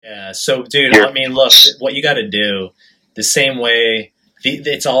Yeah. So, dude, You're, I mean, look, what you got to do the same way.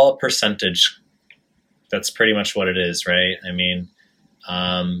 It's all a percentage. That's pretty much what it is, right? I mean,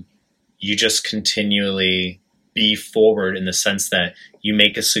 um, you just continually be forward in the sense that you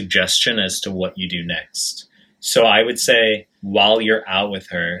make a suggestion as to what you do next. So I would say while you're out with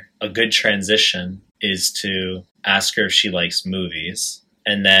her, a good transition is to ask her if she likes movies.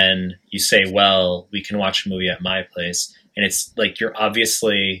 And then you say, well, we can watch a movie at my place. And it's like you're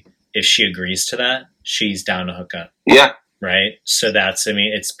obviously, if she agrees to that, she's down to hook up. yeah. Right? So I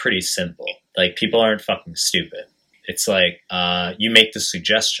mean, it's pretty simple. Like, people aren't fucking stupid. It's like, you make the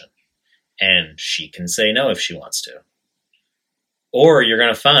suggestion and she can say no if she wants to. Or you're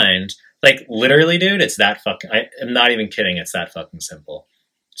going to find, like, literally, dude, it's that fucking, I'm not even kidding, it's that fucking simple.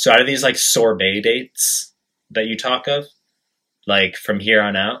 So out of these, like, sorbet dates that you talk of, like, from here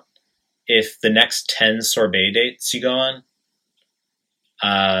on out, if the next 10 sorbet dates you go on,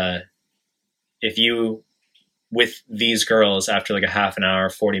 if you, with these girls, after like a half an hour,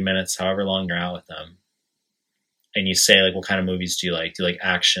 40 minutes, however long you're out with them, and you say, like, what kind of movies do you like? Do you like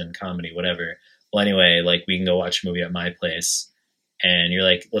action, comedy, whatever? Well, anyway, like, we can go watch a movie at my place. And you're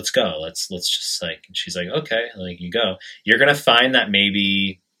like, let's go. Let's just, like, and she's like, okay, like, you go. You're going to find that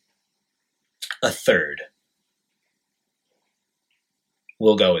maybe a third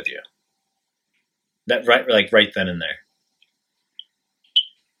will go with you. That right then and there.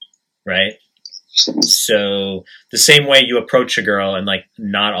 Right? So the same way you approach a girl and, like,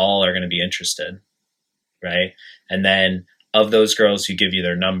 not all are going to be interested. Right? And then of those girls who give you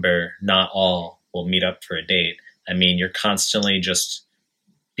their number, not all will meet up for a date. I mean, you're constantly just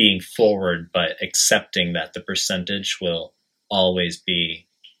being forward, but accepting that the percentage will always be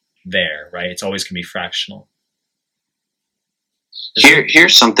there, right? It's always going to be fractional.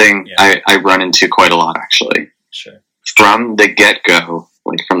 Here's something I run into quite a lot, actually. Sure. From the get-go,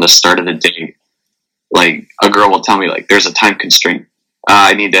 like from the start of the date, like, a girl will tell me, like, there's a time constraint.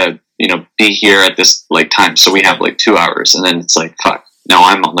 I need to, be here at this, like, time. So we have, like, 2 hours. And then it's like, fuck, now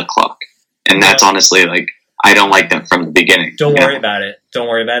I'm on the clock. And that's honestly, like, I don't like that from the beginning. Don't worry about it. Don't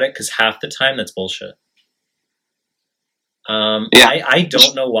worry about it, because half the time that's bullshit. I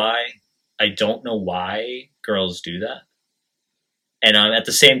don't know why. I don't know why girls do that. And at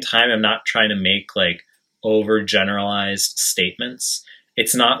the same time, I'm not trying to make, like, overgeneralized statements.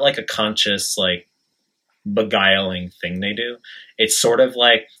 It's not like a conscious, like, beguiling thing they do. It's sort of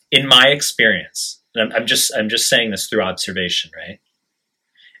like, in my experience, and I'm just saying this through observation, right?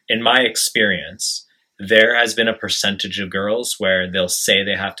 In my experience, there has been a percentage of girls where they'll say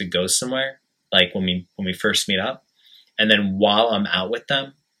they have to go somewhere, like when we first meet up, and then while I'm out with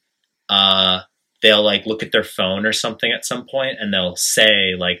them, they'll, like, look at their phone or something at some point, and they'll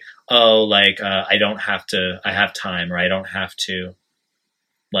say, like, oh, like, I don't have to, I have time, or I don't have to,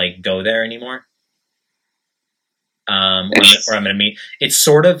 like, go there anymore. Or I'm going to meet. It's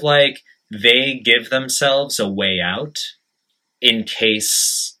sort of like they give themselves a way out in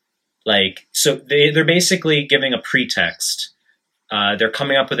case, like, so they're basically giving a pretext. They're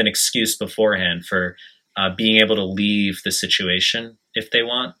coming up with an excuse beforehand for being able to leave the situation if they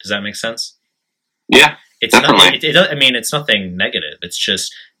want. Does that make sense? Yeah, it's definitely. I mean, it's nothing negative. It's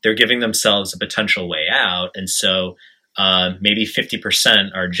just they're giving themselves a potential way out, and so maybe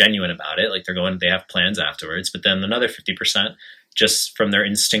 50% are genuine about it, like they have plans afterwards. But then another 50%, just from their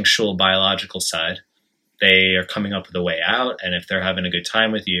instinctual biological side, they are coming up with a way out. And if they're having a good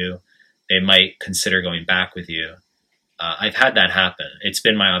time with you, they might consider going back with you. I've had that happen. It's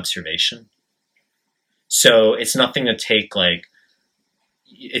been my observation. So it's nothing to take, like,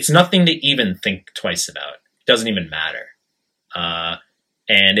 it's nothing to even think twice about. It doesn't even matter.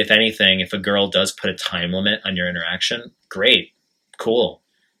 And if anything, if a girl does put a time limit on your interaction, great, cool.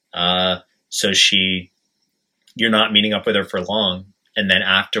 So you're not meeting up with her for long, and then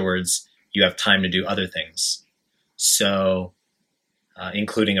afterwards you have time to do other things. So,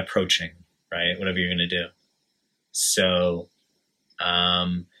 including approaching, right? Whatever you're going to do. So,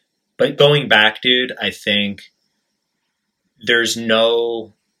 but going back, dude, I think there's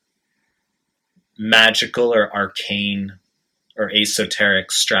no magical or arcane or esoteric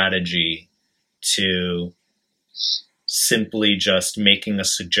strategy to simply just making a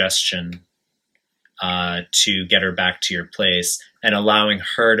suggestion to get her back to your place and allowing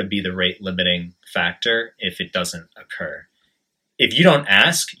her to be the rate limiting factor if it doesn't occur. If you don't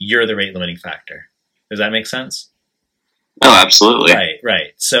ask, you're the rate limiting factor. Does that make sense? Oh, absolutely.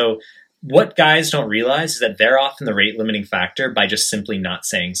 Right. So what guys don't realize is that they're often the rate limiting factor by just simply not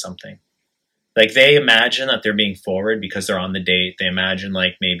saying something. Like, they imagine that they're being forward because they're on the date. They imagine,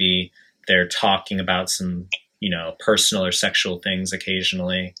 like, maybe they're talking about some personal or sexual things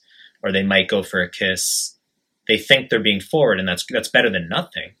occasionally, or they might go for a kiss. They think they're being forward, and that's better than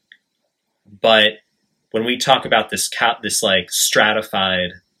nothing. But when we talk about this like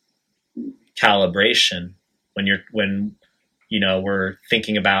stratified calibration, when we're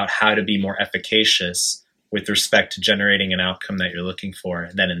thinking about how to be more efficacious with respect to generating an outcome that you're looking for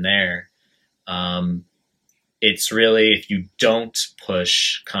then and there, it's really, if you don't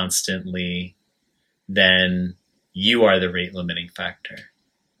push constantly, then you are the rate limiting factor.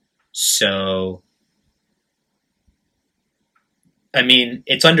 So, I mean,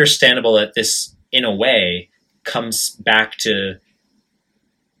 it's understandable that this, in a way, comes back to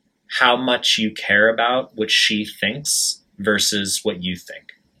how much you care about what she thinks versus what you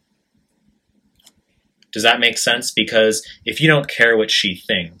think. Does that make sense? Because if you don't care what she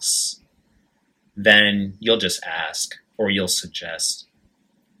thinks, then you'll just ask or you'll suggest.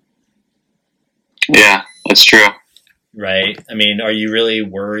 Yeah, that's true. Right? I mean, are you really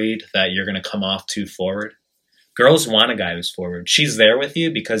worried that you're going to come off too forward? Girls want a guy who's forward. She's there with you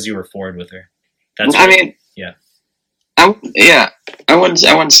because you were forward with her. That's I mean, yeah. I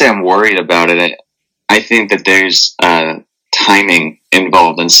wouldn't say I'm worried about it. I think that there's timing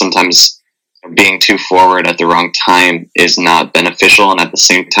involved, and sometimes being too forward at the wrong time is not beneficial, and at the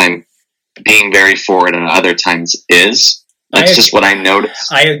same time, being very forward at other times is. That's just what I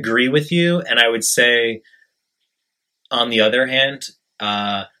noticed. I agree with you, and I would say, on the other hand,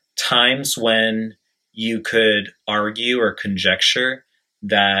 times when you could argue or conjecture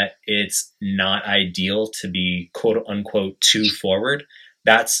that it's not ideal to be quote unquote too forward,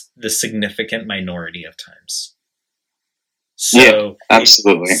 that's the significant minority of times. So yeah,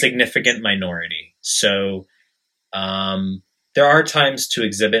 absolutely. Significant minority. So there are times to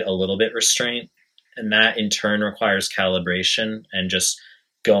exhibit a little bit restraint, and that in turn requires calibration and just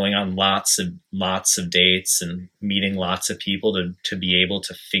going on lots of dates and meeting lots of people to be able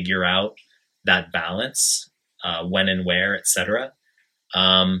to figure out that balance, when and where, etc.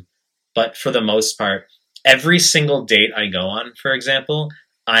 But for the most part, every single date I go on, for example,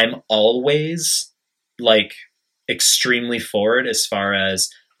 I'm always like extremely forward as far as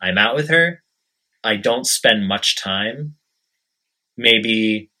I'm out with her. I don't spend much time,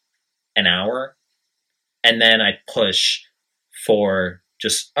 maybe an hour, and then I push for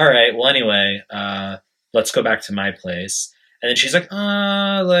just, all right, well, anyway, let's go back to my place. And then she's like,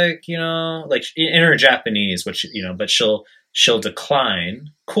 like in her Japanese, which, but she'll decline.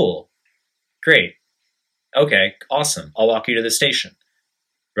 Cool. Great. Okay. Awesome. I'll walk you to the station.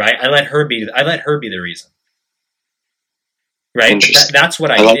 Right. I let her be the reason. Right. That's what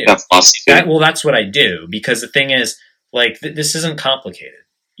I do. Like that philosophy. That's what I do, because the thing is, like, this isn't complicated.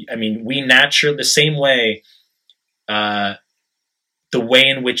 I mean, we naturally, the same way, the way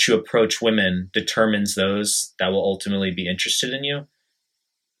in which you approach women determines those that will ultimately be interested in you.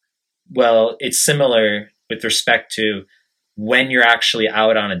 Well, it's similar with respect to when you're actually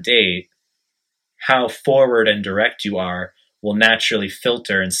out on a date. How forward and direct you are will naturally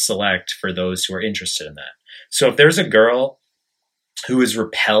filter and select for those who are interested in that. So if there's a girl who is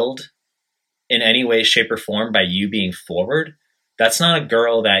repelled in any way, shape, or form by you being forward, that's not a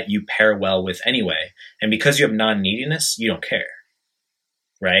girl that you pair well with anyway. And because you have non-neediness, you don't care.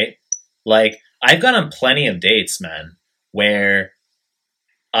 Right? Like, I've gone on plenty of dates, man, where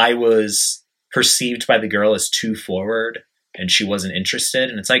I was perceived by the girl as too forward and she wasn't interested.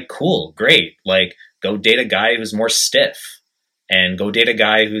 And it's like, cool, great. Like, go date a guy who's more stiff, and go date a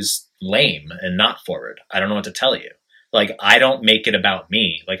guy who's lame and not forward. I don't know what to tell you. Like, I don't make it about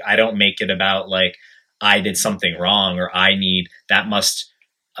me. Like, I don't make it about, like, I did something wrong, or that must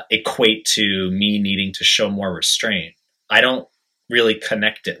equate to me needing to show more restraint. I don't really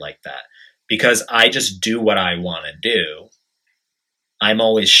connect it like that, because I just do what I want to do. I'm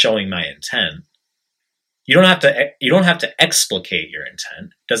always showing my intent. You don't have to explicate your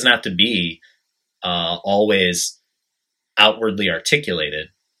intent. It doesn't have to be always outwardly articulated,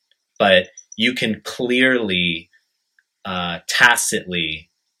 but you can clearly, tacitly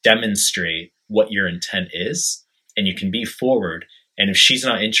demonstrate what your intent is, and you can be forward. And if she's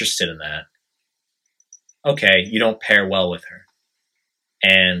not interested in that, okay, you don't pair well with her.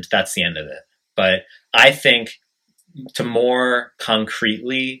 And that's the end of it. But I think, to more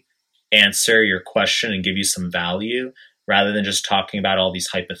concretely answer your question and give you some value, rather than just talking about all these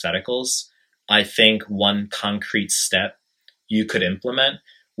hypotheticals, I think one concrete step you could implement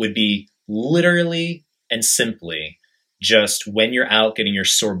would be literally and simply just when you're out getting your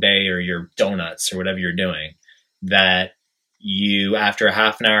sorbet or your donuts or whatever you're doing, that you, after a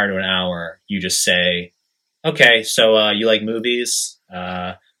half an hour to an hour, you just say, okay, so you like movies?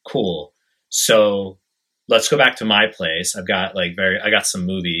 Cool. So let's go back to my place. I got some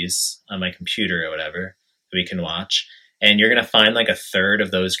movies on my computer or whatever that we can watch, and you're gonna find like a third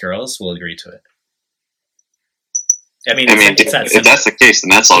of those girls will agree to it. I mean, if that's the case, then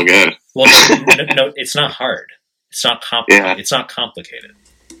that's all good. Well, no, it's not hard. It's not complicated. Yeah. It's not complicated.